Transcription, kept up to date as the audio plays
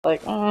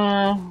Like,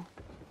 Someone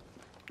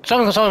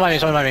by me,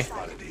 someone by me.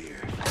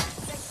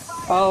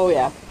 oh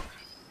yeah.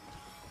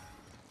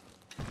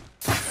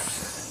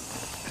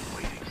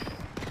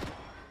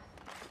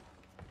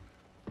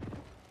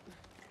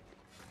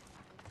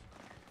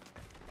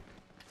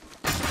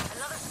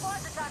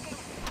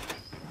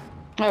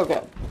 Oh,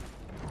 good.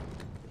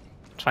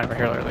 It's fine, we're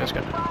here early, that's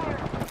good.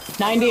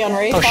 90 on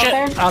race Oh out shit,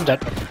 there. I'm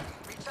dead.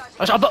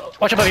 Watch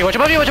above you, watch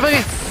above you, watch above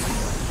you!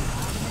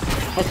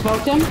 I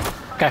smoked him.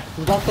 Okay.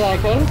 As best that I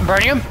could. I'm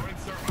burning him.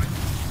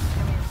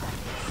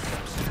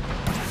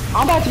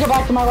 I'm about to go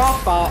back to my raw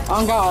spot.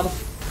 On God.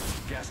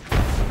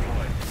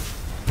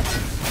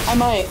 I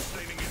might.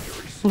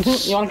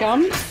 You wanna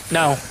come?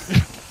 No.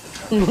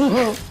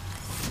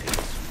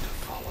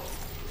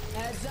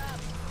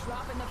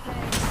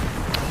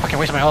 Fucking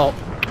wasting my ult.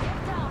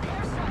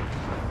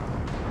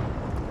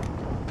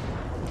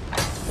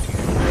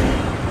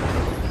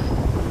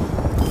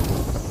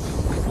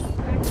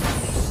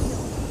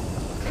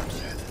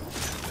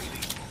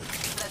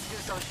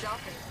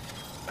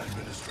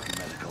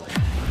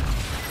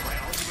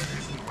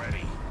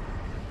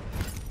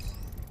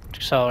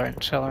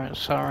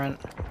 Accelerant.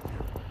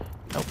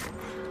 Nope.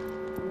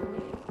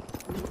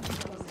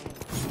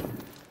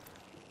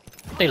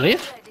 They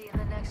leave?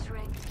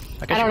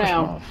 I don't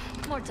know.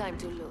 More time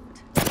to loot.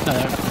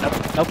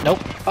 Nope.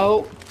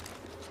 Oh.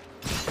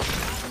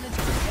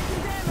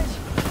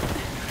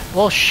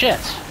 Well, shit.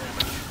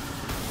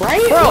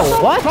 Right?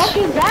 Bro, what the fuck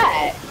is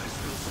that?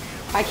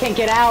 I can't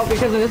get out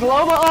because of this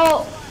Loba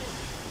ult.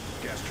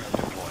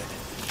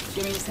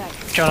 Give me a sec.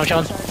 I'm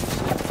chilling.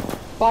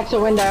 Watch the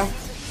window.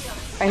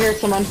 I hear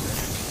someone.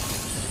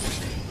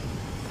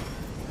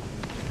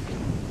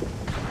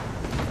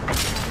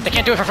 They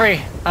can't do it for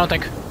free, I don't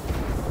think.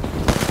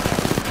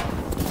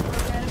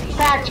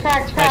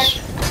 Cracked. Nice.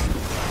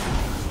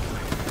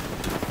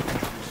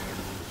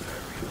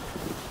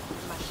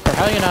 Or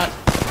how are you not?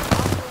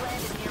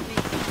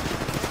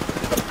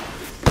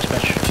 This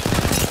bitch.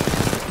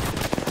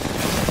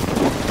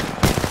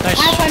 Nice.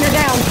 Pathfinder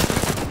down.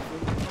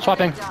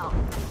 Swapping.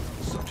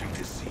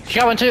 She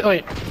got one too.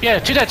 Wait. Yeah,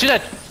 two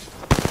dead.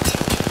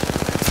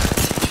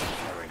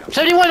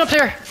 71 up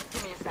there.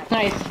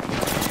 Nice.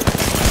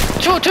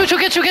 Two kids.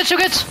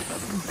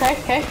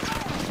 Okay.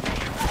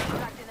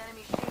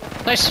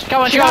 Nice. Got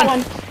one. She got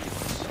one.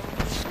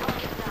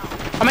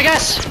 Oh my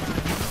gas.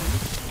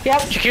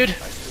 Yep. She queued.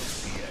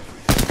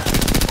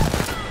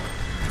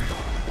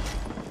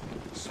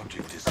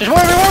 There's more.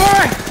 I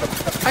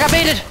got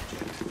baited.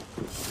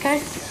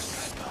 Okay.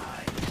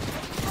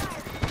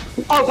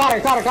 Oh, got her.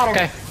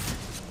 Okay.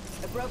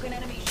 A broken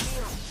enemy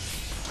shield.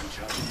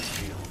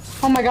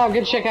 Oh my God,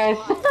 good shit, guys.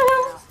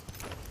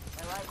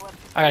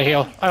 I gotta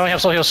heal. I only have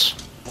soul heals.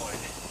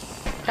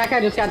 That guy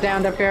just got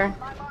downed up here.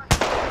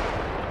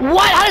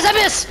 What? How does that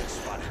miss?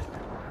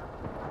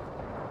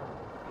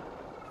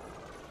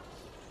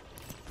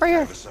 Right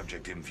here.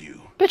 Subject in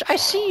view. Bitch, I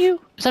see you.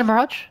 Is that a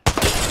Mirage?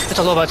 It's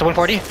a Loba, it's a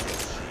 140.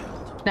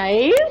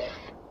 Nice.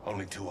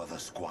 Only 2 other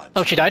squads.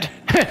 Oh, she died.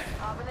 Gas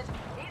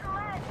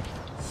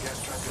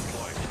trap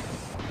deployed.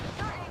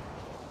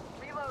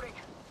 Reloading.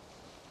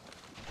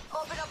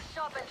 Open up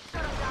shop and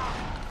shut them down.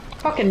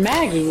 Fucking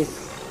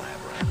Maggies.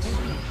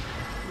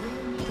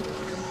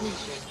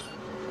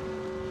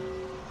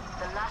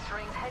 The last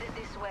ring's headed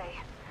this way.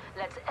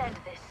 Let's end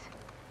this.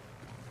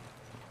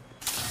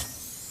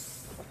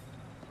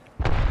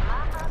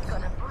 Mama's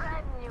got a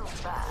brand new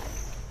bag.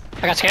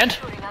 I got scanned.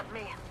 Shooting at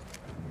me.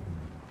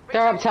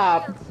 They're up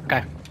top.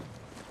 Okay.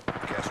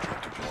 Gas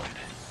trap deployed.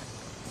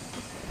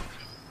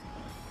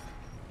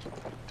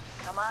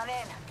 Come on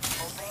in.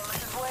 Old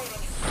Painless is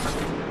waiting.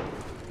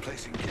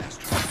 Placing gas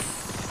trap.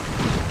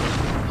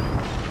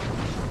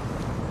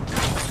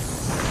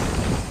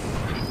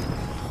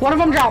 One of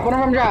them dropped.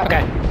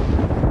 Okay.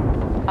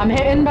 I'm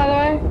hitting, by the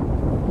way.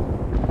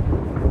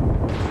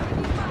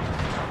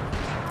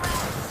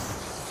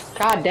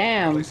 God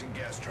damn. Placing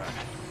gas trap.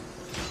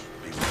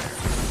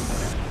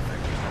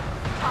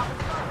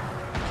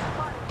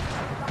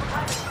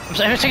 I'm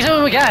taking some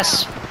of my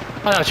gas.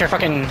 Oh no, it's your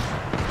fucking...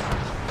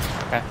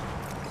 Okay.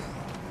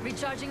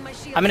 Recharging my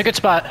shield. I'm in a good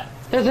spot.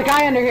 There's a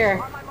guy under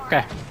here.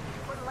 Okay.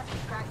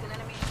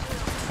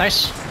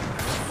 Nice.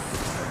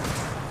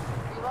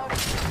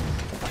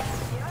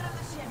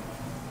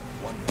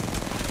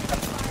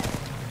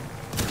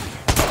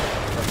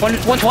 One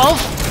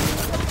 112.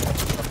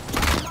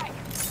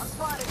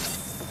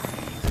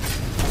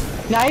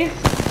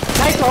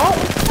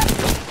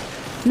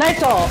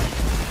 Nice ult.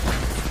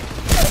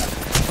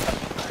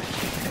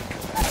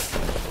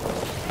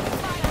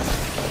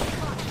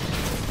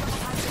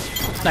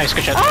 Nice,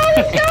 good shot. Oh,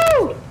 let's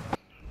go!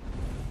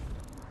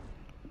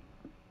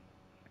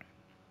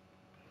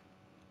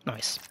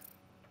 Nice.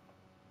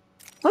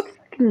 Let's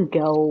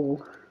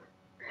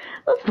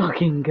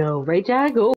fucking go. Right, Jack? Go.